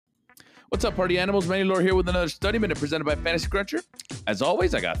What's up, party animals? Manny Lore here with another study minute presented by Fantasy Cruncher. As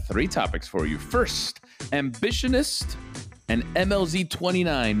always, I got 3 topics for you. First, Ambitionist and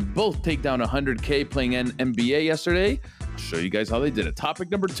MLZ29 both take down 100K playing NBA yesterday. I'll show you guys how they did it.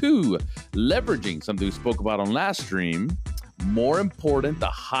 Topic number 2, leveraging, something we spoke about on last stream. More important, the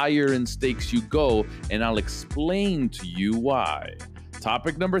higher in stakes you go, and I'll explain to you why.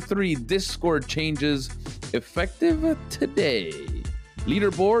 Topic number 3, Discord changes effective today.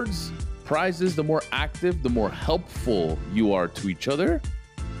 Leaderboards, prizes, the more active, the more helpful you are to each other.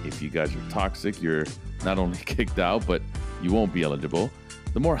 If you guys are toxic, you're not only kicked out, but you won't be eligible.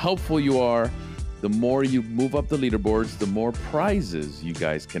 The more helpful you are, the more you move up the leaderboards, the more prizes you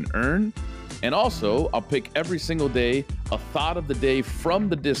guys can earn. And also, I'll pick every single day a thought of the day from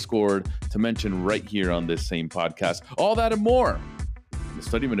the Discord to mention right here on this same podcast. All that and more. The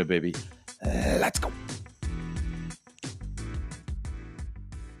Study Minute, baby. Let's go.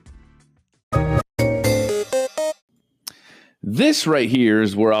 This right here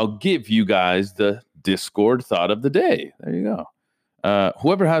is where I'll give you guys the Discord thought of the day. There you go.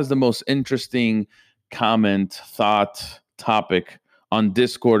 Whoever has the most interesting comment, thought, topic on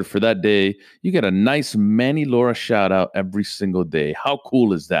Discord for that day, you get a nice Manny Lore shout out every single day. How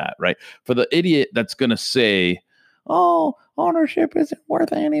cool is that, right? For the idiot that's going to say, oh, ownership isn't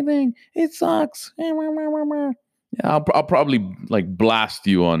worth anything. It sucks. Yeah, I'll probably like blast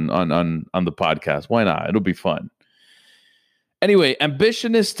you on the podcast. Why not? It'll be fun. Anyway,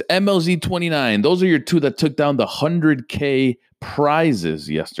 Ambitionist, MLZ29. Those are your 2 that took down the 100K prizes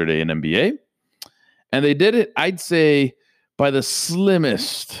yesterday in NBA. And they did it, I'd say, by the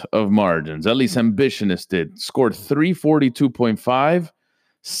slimmest of margins. At least Ambitionist did. Scored 342.5.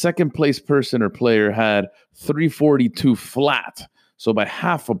 Second place person or player had 342 flat. So by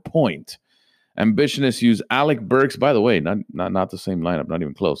half a point. Ambitionist used Alec Burks. By the way, not the same lineup. Not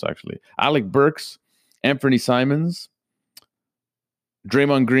even close, actually. Alec Burks, Anthony Simons,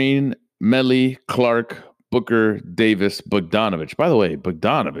 Draymond Green, Melly, Clark, Booker, Davis, Bogdanovich. By the way,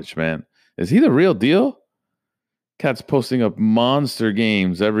 Bogdanovich, man, is he the real deal? Cat's posting up monster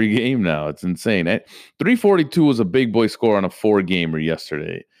games every game now. It's insane. 342 was a big boy score on a 4-gamer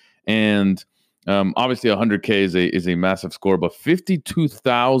yesterday. And obviously 100K is a massive score, but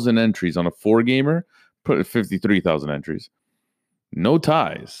 52,000 entries on a 4-gamer, put 53,000 entries. No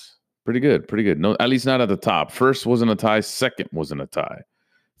ties. Pretty good. No, at least not at the top. First wasn't a tie. Second wasn't a tie.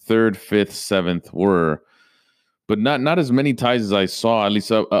 Third, fifth, seventh were, but not as many ties as I saw. At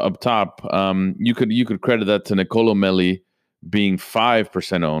least up top. You could credit that to Nicolo Melli being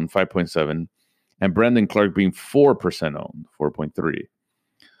 5% owned, 5.7, and Brandon Clark being 4% owned, 4.3.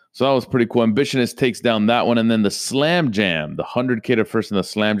 So that was pretty cool. Ambitionist takes down that one, and then the Slam Jam, the 100K to first in the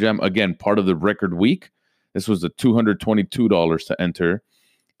Slam Jam, again part of the record week. This was the $222 to enter.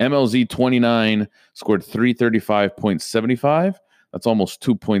 MLZ29 scored 335.75. That's almost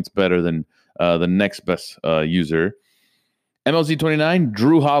 2 points better than the next best user. MLZ29,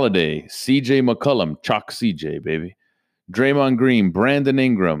 Drew Holiday, CJ McCollum, Chalk CJ, baby. Draymond Green, Brandon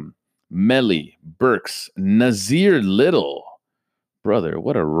Ingram, Melly, Burks, Nazir Little. Brother,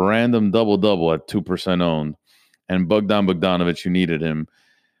 what a random double-double at 2% owned. And Bogdanovich, you needed him.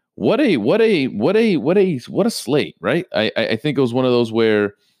 What a slate, right? I think it was one of those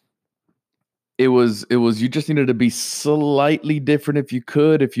where it was you just needed to be slightly different if you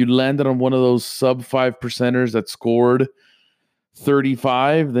could. If you landed on one of those sub 5%ers that scored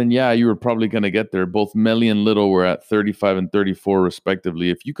 35, then yeah, you were probably going to get there. Both Melly and Little were at 35 and 34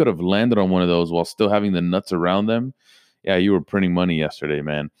 respectively. If you could have landed on one of those while still having the nuts around them, yeah, you were printing money yesterday,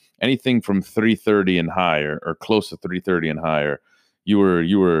 man. Anything from 330 and higher or close to 330 and higher, you were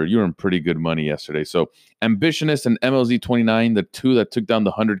in pretty good money yesterday. So Ambitionist and MLZ29, the 2 that took down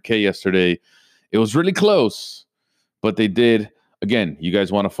the 100K yesterday, it was really close, but they did. Again, you guys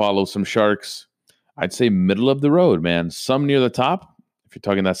want to follow some sharks? I'd say middle of the road, man. Some near the top. If you're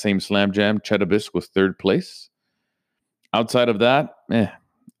talking that same Slam Jam, Chetabisk was 3rd place. Outside of that,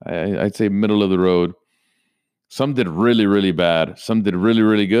 I'd say middle of the road. Some did really, really bad. Some did really,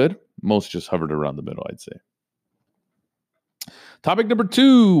 really good. Most just hovered around the middle, I'd say. Topic number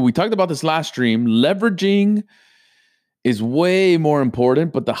 2. We talked about this last stream. Leveraging is way more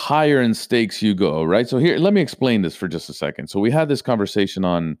important, but the higher in stakes you go, right? So here, let me explain this for just a second. So we had this conversation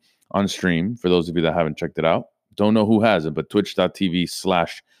on stream, for those of you that haven't checked it out. Don't know who has it, but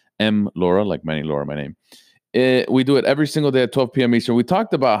twitch.tv/mlora, like Manny Lore, my name. We do it every single day at 12 p.m. Eastern. We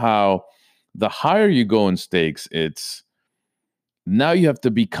talked about how the higher you go in stakes, it's now you have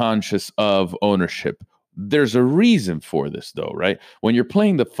to be conscious of ownership. There's a reason for this, though, right? When you're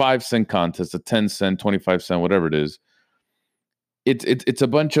playing the 5-cent contest, the 10-cent, 25-cent, whatever it is, it's a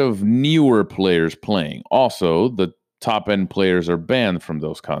bunch of newer players playing. Also, the top end players are banned from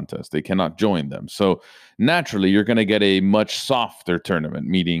those contests. They cannot join them. So naturally, you're going to get a much softer tournament,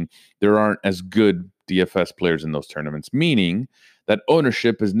 meaning there aren't as good DFS players in those tournaments, meaning that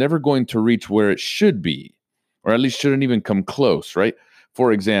ownership is never going to reach where it should be, or at least shouldn't even come close, right?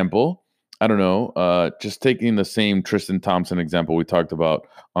 For example, I don't know, just taking the same Tristan Thompson example we talked about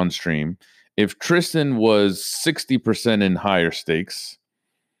on stream. If Tristan was 60% in higher stakes,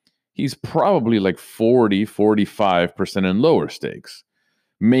 he's probably like 45% in lower stakes,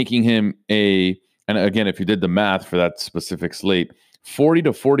 making him and again, if you did the math for that specific slate, 40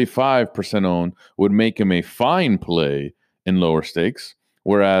 to 45% owned would make him a fine play in lower stakes,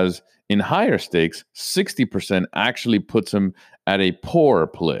 whereas in higher stakes, 60% actually puts him at a poor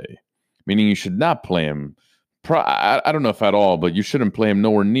play, meaning you should not play him. I don't know if at all, but you shouldn't play him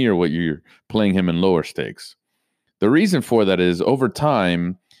nowhere near what you're playing him in lower stakes. The reason for that is over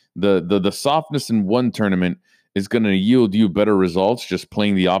time, the softness in one tournament is going to yield you better results just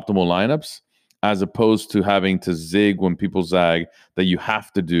playing the optimal lineups, as opposed to having to zig when people zag that you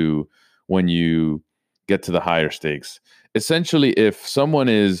have to do when you get to the higher stakes. Essentially, if someone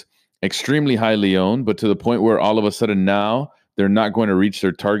is extremely highly owned, but to the point where all of a sudden now they're not going to reach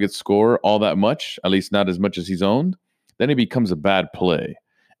their target score all that much, at least not as much as he's owned, then it becomes a bad play.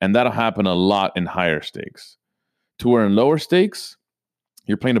 And that'll happen a lot in higher stakes. To where in lower stakes,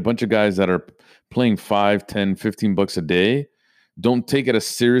 you're playing a bunch of guys that are playing 5, 10, 15 bucks a day, don't take it as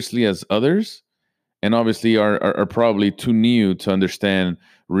seriously as others, and obviously are probably too new to understand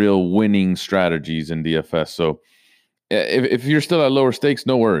real winning strategies in DFS. So if you're still at lower stakes,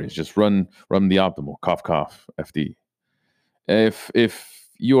 no worries. Just run the optimal, cough, FD. If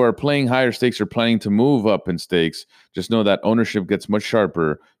you are playing higher stakes or planning to move up in stakes, just know that ownership gets much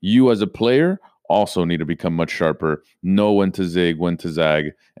sharper. You as a player also need to become much sharper, know when to zig, when to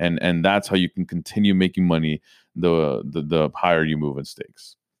zag, and that's how you can continue making money the higher you move in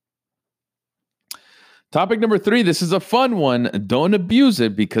stakes. Topic number 3. This is a fun one. Don't abuse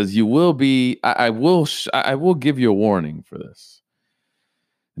it because you will be. I will give you a warning for this.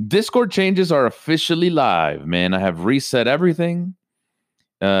 Discord changes are officially live, man. I have reset everything.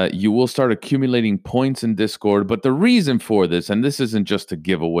 You will start accumulating points in Discord, but the reason for this, and this isn't just to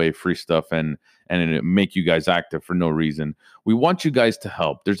give away free stuff and make you guys active for no reason. We want you guys to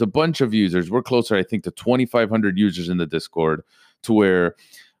help. There's a bunch of users. We're closer, I think, to 2,500 users in the Discord, to where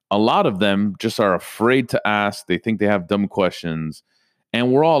a lot of them just are afraid to ask. They think they have dumb questions.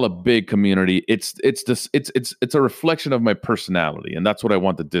 And we're all a big community. It's a reflection of my personality, and that's what I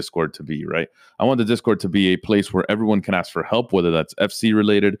want the Discord to be, right? I want the Discord to be a place where everyone can ask for help, whether that's FC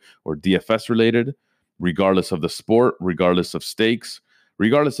related or DFS related, regardless of the sport, regardless of stakes,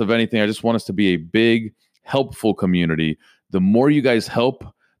 regardless of anything. I just want us to be a big, helpful community. The more you guys help,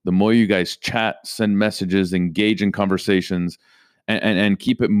 the more you guys chat, send messages, engage in conversations, and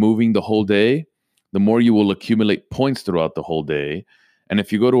keep it moving the whole day, the more you will accumulate points throughout the whole day. And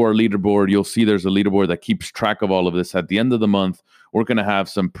if you go to our leaderboard, you'll see there's a leaderboard that keeps track of all of this. At the end of the month, we're going to have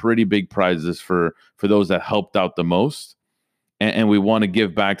some pretty big prizes for those that helped out the most. And we want to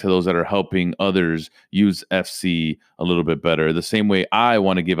give back to those that are helping others use FC a little bit better. The same way I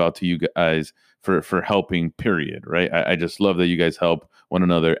want to give out to you guys for helping, period, right? I just love that you guys help one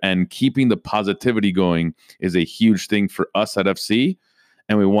another. And keeping the positivity going is a huge thing for us at FC.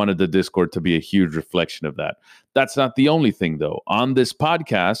 And we wanted the Discord to be a huge reflection of that. That's not the only thing, though. On this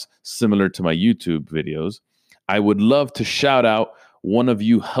podcast, similar to my YouTube videos, I would love to shout out one of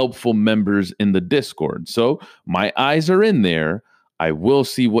you helpful members in the Discord. So my eyes are in there. I will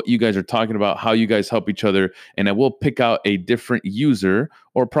see what you guys are talking about, how you guys help each other, and I will pick out a different user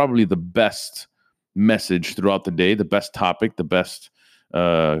or probably the best message throughout the day, the best topic, the best,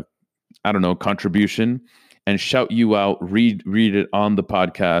 contribution, and shout you out, read it on the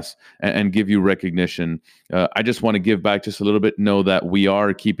podcast, and give you recognition. I just want to give back just a little bit, know that we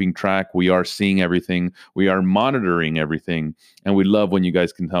are keeping track, we are seeing everything, we are monitoring everything, and we love when you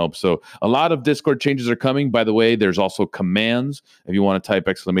guys can help. So a lot of Discord changes are coming. By the way, there's also commands. If you want to type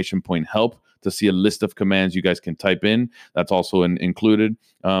 !help to see a list of commands you guys can type in, that's also included.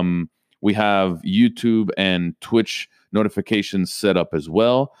 We have YouTube and Twitch notifications set up as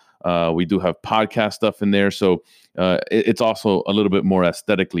well. We do have podcast stuff in there, so it's also a little bit more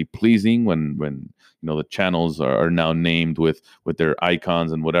aesthetically pleasing when the channels are now named with their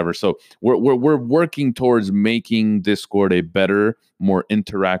icons and whatever. So we're working towards making Discord a better, more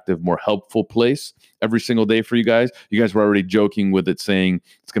interactive, more helpful place every single day for you guys. You guys were already joking with it, saying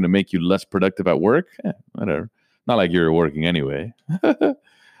it's going to make you less productive at work. Whatever. Not like you're working anyway.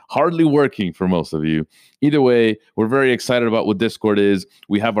 hardly working for most of you. Either way, we're very excited about what Discord is.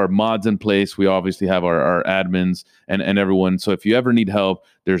 We have our mods in place. We obviously have our admins and everyone. So if you ever need help,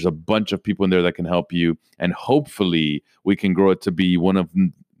 there's a bunch of people in there that can help you. And hopefully we can grow it to be one of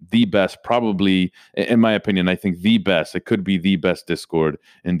the best, probably, in my opinion, I think the best. It could be the best Discord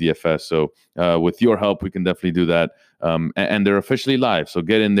in DFS. So with your help, we can definitely do that. And they're officially live. So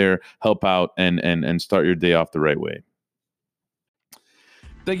get in there, help out, and start your day off the right way.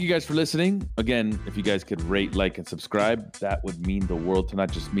 Thank you guys for listening. Again, if you guys could rate, like, and subscribe, that would mean the world to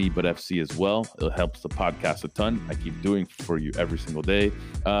not just me, but FC as well. It helps the podcast a ton. I keep doing for you every single day.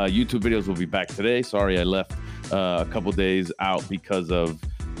 YouTube videos will be back today. Sorry, I left a couple days out because of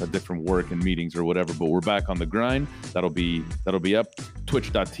different work and meetings or whatever, but we're back on the grind. That'll be up.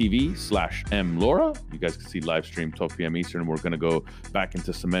 Twitch.tv/mlora. You guys can see live stream 12 p.m. Eastern. We're going to go back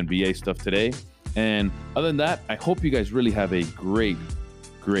into some NBA stuff today. And other than that, I hope you guys really have a great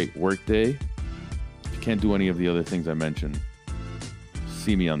work day. If you can't do any of the other things I mentioned,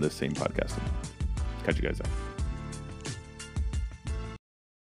 see me on this same podcast. Catch you guys out.